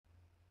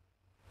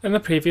In the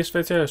previous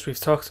videos, we've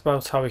talked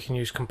about how we can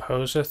use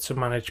Composer to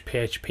manage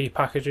PHP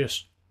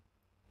packages.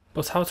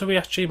 But how do we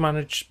actually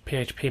manage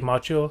PHP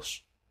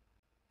modules?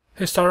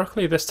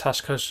 Historically, this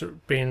task has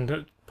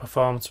been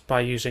performed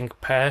by using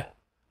Pear,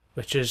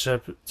 which is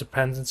a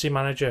dependency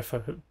manager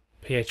for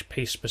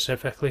PHP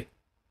specifically.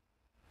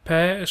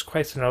 Pear is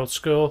quite an old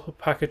school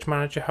package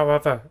manager,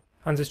 however,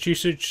 and its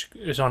usage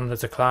is on the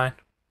decline.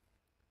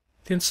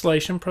 The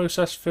installation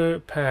process for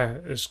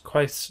Pear is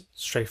quite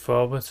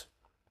straightforward,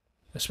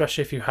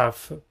 especially if you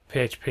have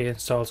PHP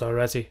installed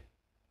already.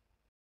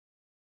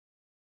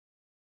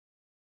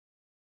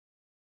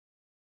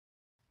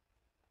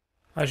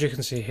 As you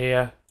can see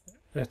here,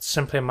 it's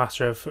simply a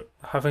matter of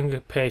having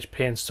a PHP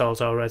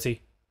installed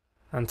already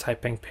and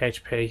typing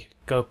PHP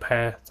go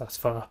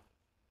pear.var.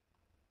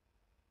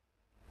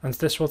 And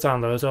this will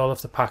download all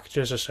of the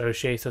packages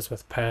associated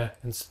with Pear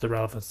into the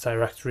relevant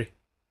directory.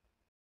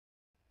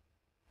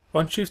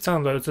 Once you've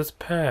downloaded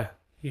Pear,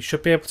 you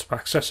should be able to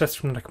access it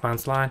from the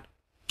command line,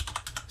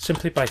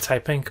 simply by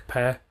typing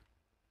Pear.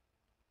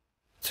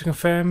 To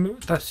confirm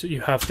that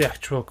you have the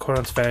actual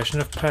current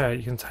version of Pear,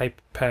 you can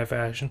type Pear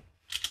version,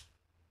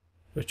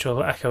 which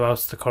will echo out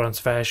the current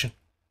version,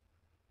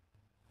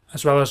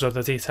 as well as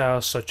other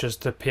details such as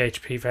the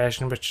PHP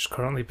version which is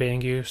currently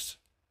being used.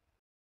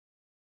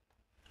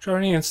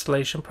 During the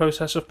installation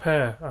process of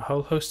Pear, a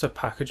whole host of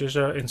packages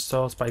are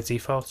installed by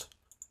default,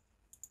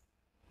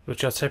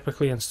 which are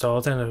typically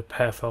installed in a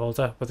Pear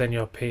folder within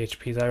your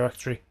PHP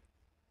directory,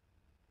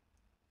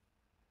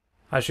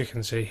 as you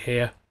can see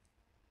here.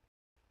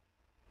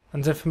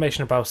 And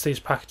information about these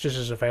packages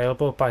is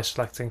available by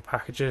selecting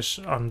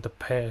packages on the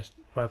Pear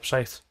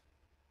website,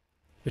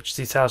 which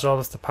details all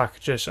of the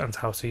packages and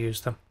how to use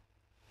them.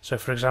 So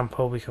for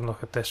example, we can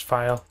look at this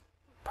file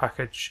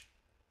package,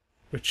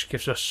 which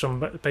gives us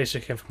some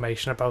basic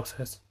information about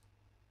it.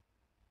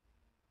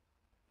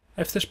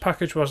 If this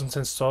package wasn't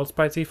installed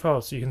by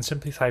default, you can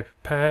simply type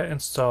pear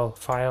install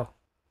file,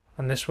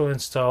 and this will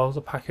install the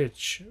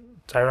package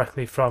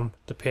directly from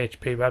the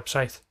PHP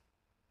website.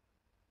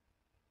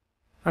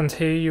 And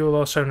here you will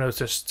also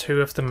notice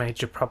two of the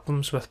major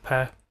problems with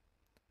Pear.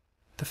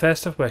 The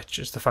first of which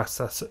is the fact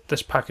that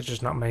this package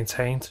is not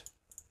maintained.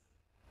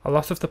 A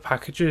lot of the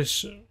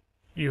packages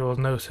you will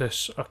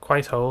notice are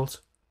quite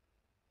old.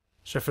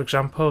 So for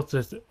example,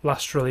 the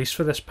last release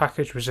for this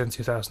package was in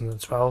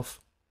 2012.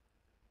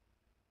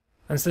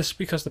 And this is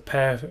because the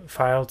Pear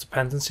file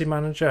dependency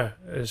manager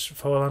has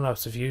fallen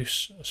out of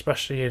use,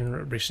 especially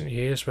in recent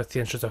years with the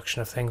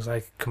introduction of things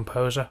like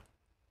Composer.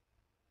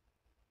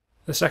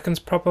 The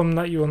second problem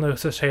that you will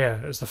notice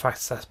here is the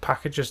fact that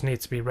packages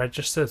need to be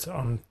registered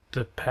on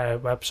the Pear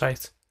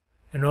website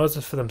in order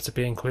for them to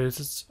be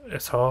included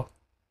at all.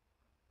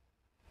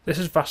 This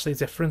is vastly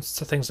different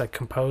to things like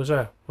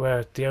Composer,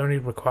 where the only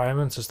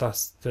requirement is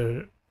that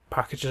the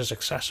package is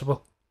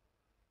accessible.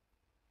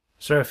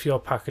 So if your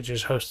package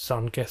is hosted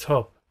on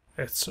GitHub,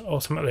 it's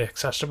ultimately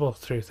accessible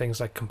through things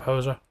like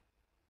Composer.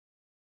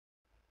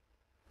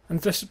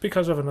 And this is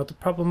because of another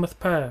problem with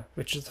Pear,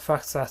 which is the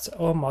fact that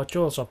all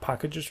modules or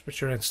packages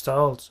which are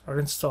installed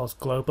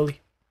globally,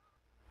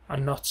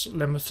 and not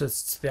limited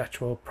to the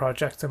actual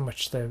project in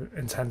which they're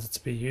intended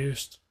to be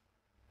used.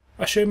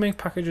 Assuming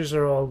packages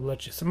are all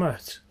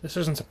legitimate, this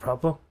isn't a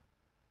problem,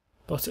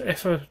 but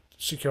if a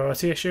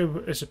security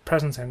issue is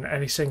present in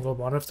any single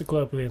one of the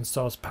globally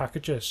installed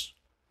packages,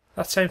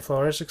 that same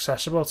flaw is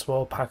accessible to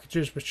all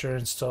packages which are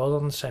installed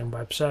on the same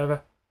web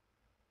server.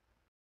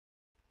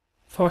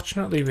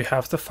 Fortunately, we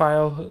have the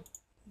file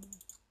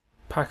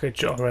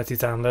package already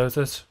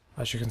downloaded,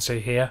 as you can see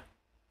here.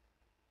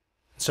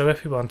 So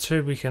if we want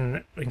to, we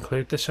can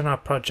include this in our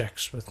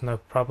projects with no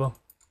problem.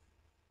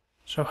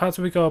 So how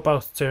do we go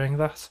about doing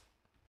that?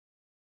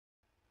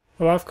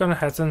 Well, I've gone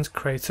ahead and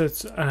created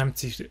an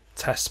empty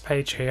test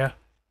page here,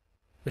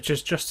 which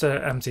is just an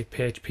empty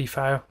PHP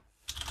file.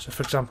 So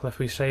for example, if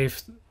we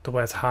save the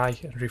word hi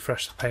and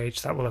refresh the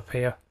page, that will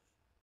appear.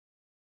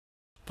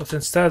 But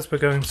instead we're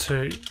going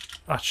to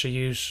actually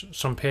use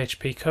some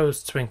PHP code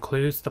to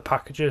include the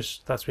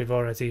packages that we've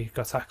already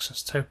got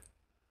access to.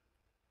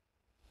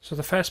 So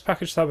the first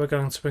package that we're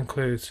going to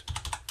include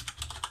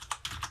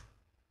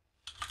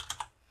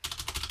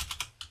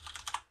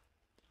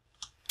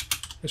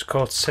is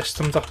called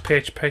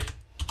system.php.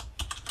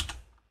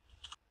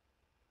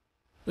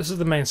 This is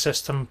the main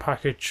system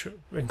package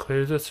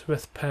included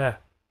with Pear.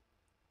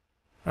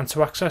 And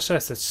to access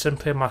it, it's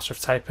simply a matter of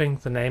typing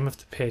the name of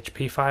the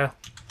PHP file.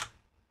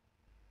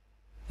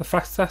 The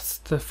fact that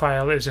the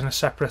file is in a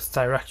separate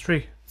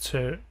directory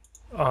to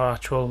our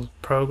actual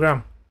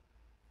program,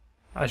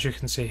 as you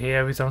can see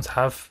here, we don't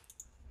have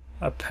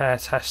a Pear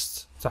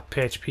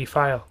test.php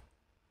file.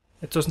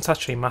 It doesn't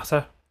actually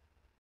matter.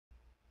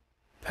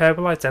 Pear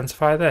will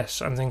identify this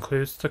and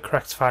include the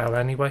correct file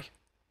anyway.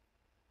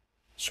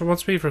 So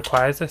once we've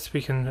required it,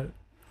 we can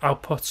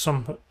output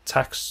some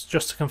text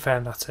just to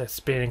confirm that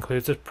it's being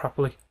included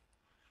properly.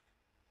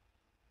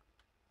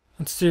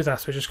 And to do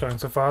that, we're just going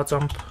to var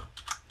dump,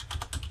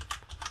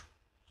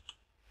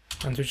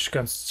 and we're just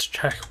going to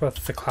check whether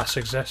the class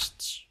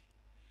exists.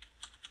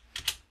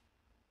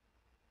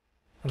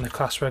 and the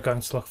class we're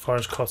going to look for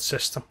is called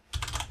system.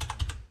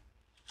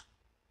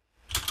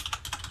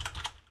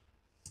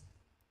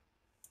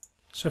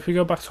 So if we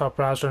go back to our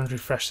browser and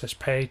refresh this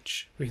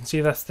page, we can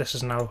see that this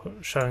is now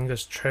showing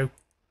us true,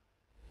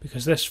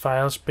 because this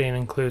file's been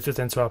included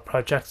into our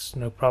project,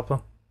 no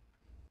problem.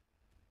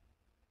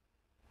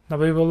 Now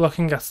we were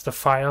looking at the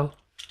file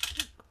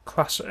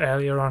class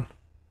earlier on,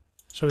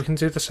 so we can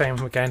do the same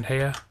again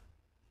here,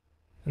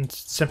 and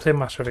it's simply a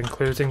matter of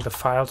including the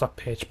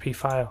file.php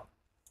file,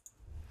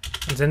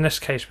 and in this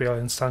case we'll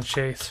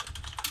instantiate.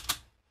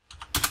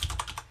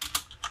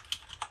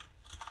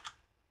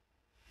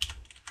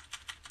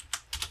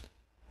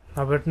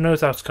 Now we're no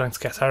doubt going to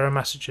get error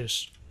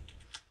messages,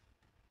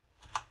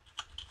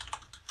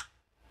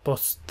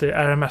 but the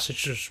error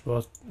messages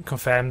will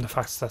confirm the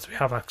fact that we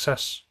have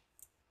access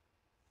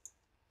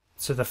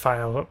to the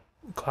file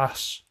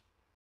class.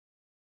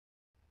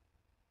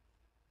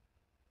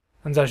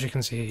 And as you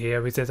can see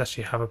here, we did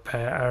actually have a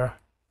Pear error.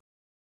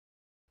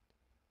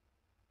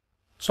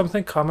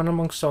 Something common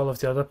amongst all of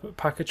the other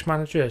package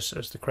managers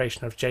is the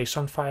creation of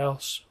JSON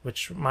files,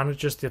 which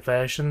manages the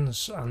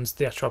versions and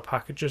the actual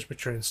packages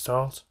which are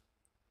installed.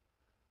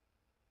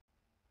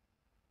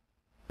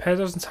 Pear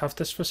doesn't have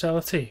this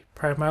facility,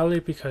 primarily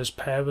because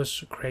Pear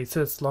was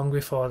created long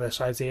before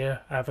this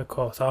idea ever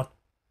caught on.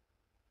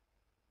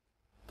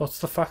 But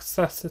the fact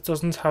that it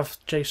doesn't have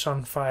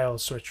JSON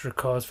files which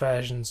record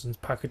versions and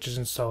packages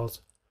installed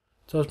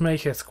does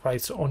make it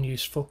quite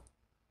unuseful,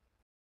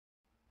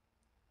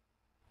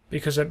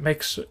 because it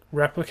makes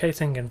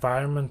replicating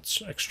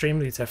environments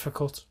extremely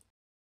difficult,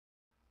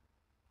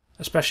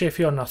 especially if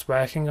you're not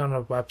working on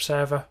a web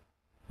server,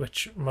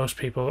 which most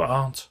people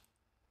aren't.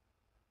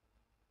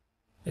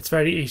 It's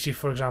very easy,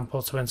 for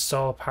example, to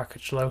install a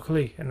package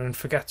locally and then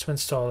forget to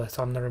install it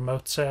on the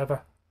remote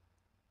server.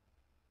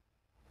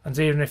 And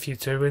even if you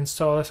do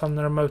install it on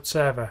the remote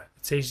server,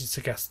 it's easy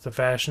to get the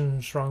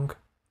versions wrong.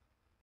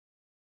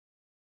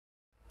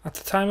 At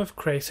the time of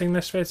creating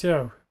this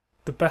video,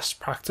 the best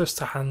practice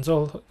to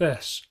handle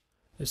this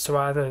is to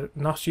either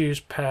not use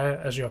Pear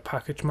as your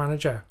package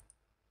manager,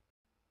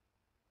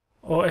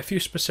 or if you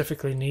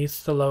specifically need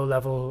the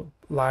low-level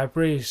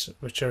libraries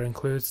which are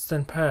included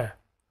in Pear,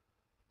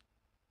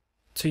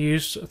 to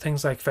use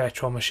things like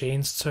virtual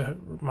machines to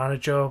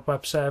manage your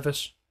web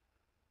servers.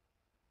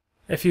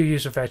 If you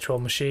use a virtual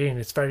machine,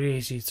 it's very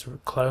easy to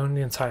clone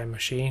the entire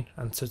machine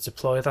and to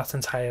deploy that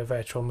entire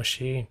virtual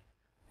machine,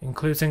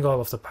 including all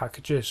of the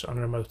packages on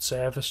remote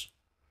servers.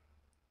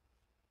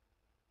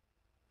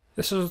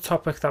 This is a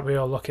topic that we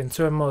will look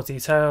into in more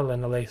detail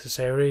in a later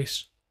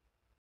series.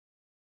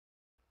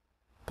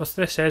 But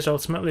this is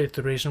ultimately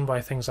the reason why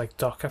things like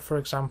Docker, for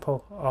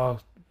example, are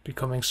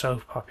becoming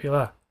so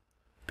popular.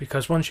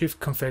 Because once you've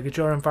configured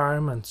your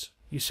environment,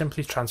 you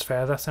simply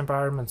transfer that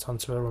environment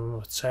onto a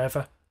remote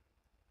server,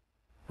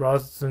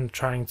 rather than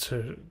trying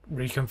to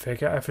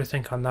reconfigure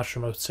everything on that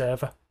remote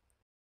server.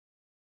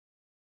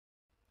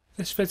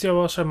 This video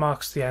also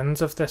marks the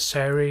end of this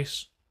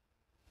series.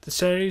 The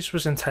series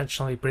was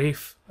intentionally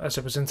brief, as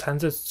it was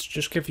intended to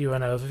just give you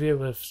an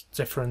overview of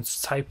different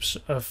types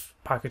of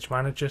package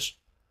managers,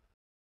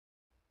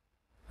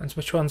 and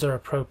which ones are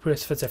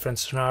appropriate for different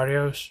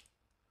scenarios,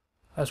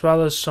 as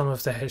well as some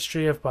of the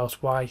history about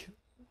why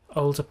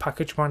older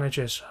package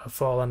managers have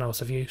fallen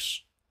out of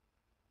use.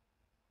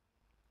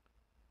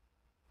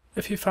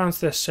 If you found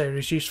this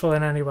series useful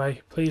in any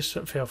way, please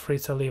feel free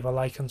to leave a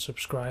like and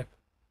subscribe.